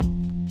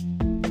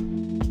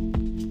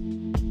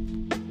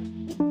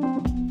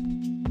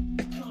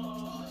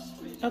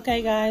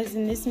Okay, guys,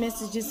 and this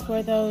message is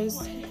for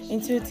those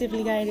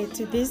intuitively guided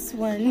to this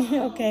one.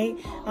 Okay,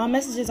 our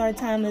messages are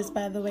timeless,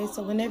 by the way,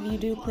 so whenever you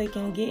do click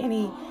and get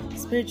any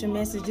spiritual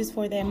messages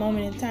for that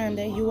moment in time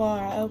that you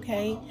are,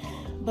 okay.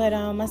 But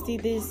I see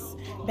this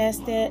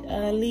Bastet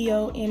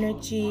Leo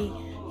energy,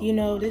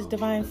 this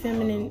divine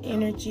feminine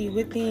energy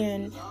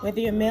within, whether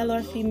you're male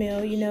or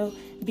female,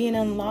 being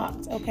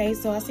unlocked. Okay,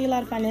 so I see a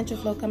lot of financial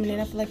flow coming in.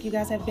 I feel like you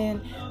guys have been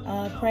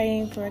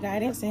praying for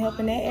guidance and help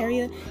in that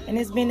area, and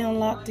it's been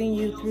unlocked in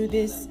you through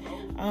this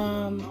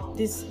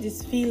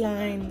this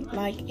feline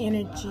like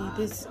energy.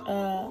 This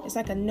it's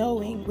like a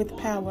knowing with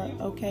power,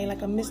 okay,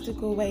 like a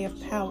mystical way of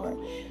power,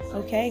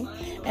 okay,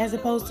 as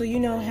opposed to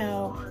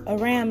how a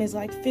ram is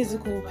like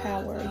physical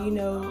power,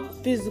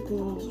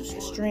 physical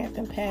strength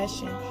and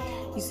passion.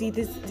 You see,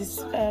 this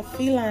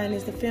feline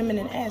is the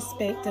feminine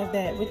aspect of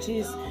that, which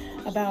is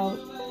about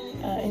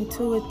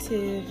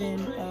intuitive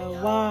and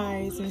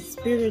wise and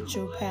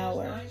spiritual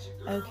power,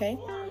 okay.